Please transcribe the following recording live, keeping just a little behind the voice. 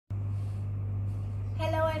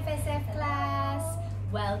FSF class,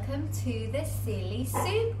 welcome to the Silly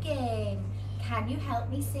Soup game. Can you help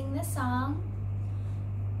me sing the song?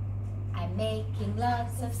 I'm making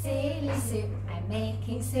lots of silly soup. I'm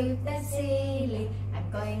making soup that's silly. I'm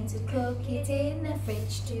going to cook it in the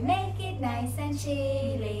fridge to make it nice and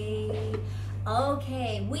chilly.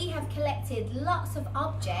 Okay, we have collected lots of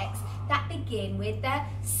objects that begin with the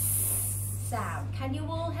S sound. Can you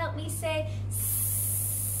all help me say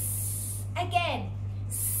S again?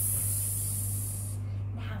 S.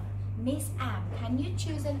 Now, Miss Anne, can you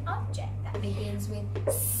choose an object that begins with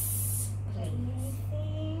S, please?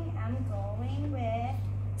 I'm going with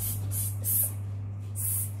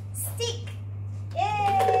stick.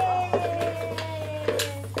 Yay!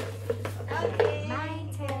 Okay. My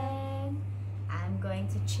turn. I'm going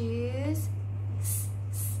to choose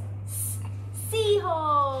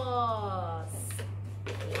seahorse.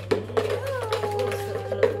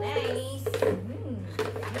 Look nice.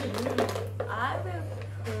 I will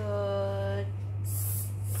put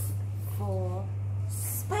for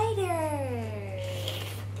spider.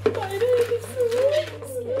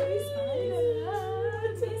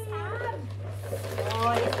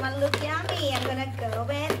 Oh, this one looks yummy. I'm gonna go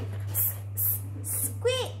with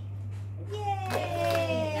squid.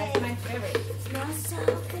 Yay! That's my favorite. It smells so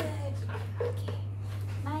good. Okay,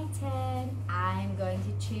 my turn. I'm going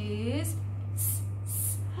to choose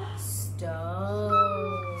stone.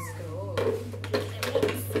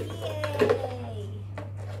 Yay!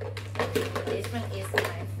 This one is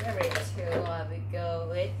my favorite too. I will go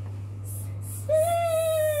with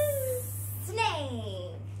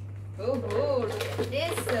Snake. look at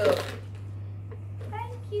this soup.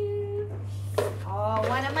 Thank you. Oh,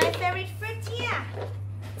 one of my favorite fruits here.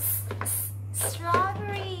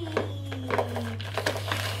 Strawberry.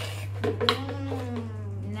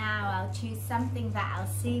 Now I'll choose something that I'll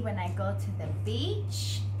see when I go to the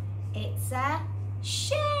beach. It's a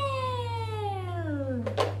shell.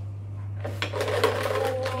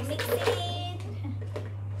 Oh, mix it.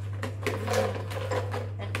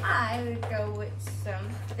 And I will go with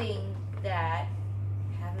something that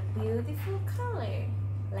have a beautiful color,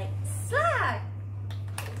 like slug.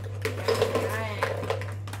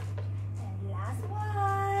 And last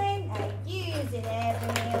one. I use it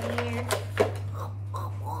everywhere.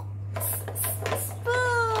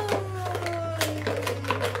 Spoon.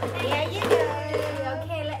 There you go.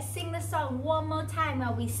 Okay, let's sing the song one more time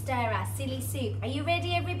while we stir our silly soup. Are you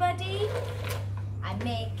ready, everybody? I'm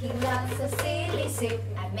making lots of silly soup.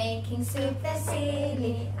 I'm making soup that's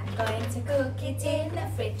silly. I'm going to cook it in the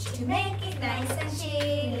fridge to make it nice and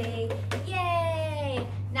chilly. Yay!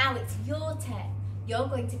 Now it's your turn. You're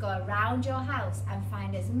going to go around your house and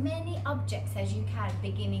find as many objects as you can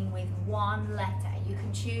beginning with one letter. You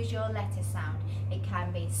can choose your letter sound. It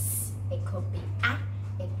can be S, it could be A,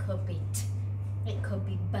 it could be T, it could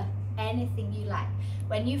be B, anything you like.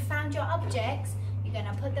 When you've found your objects, you're going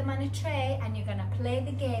to put them on a tray and you're going to play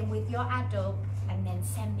the game with your adult and then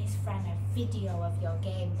send Miss Fran a video of your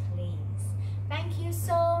game, please. Thank you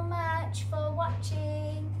so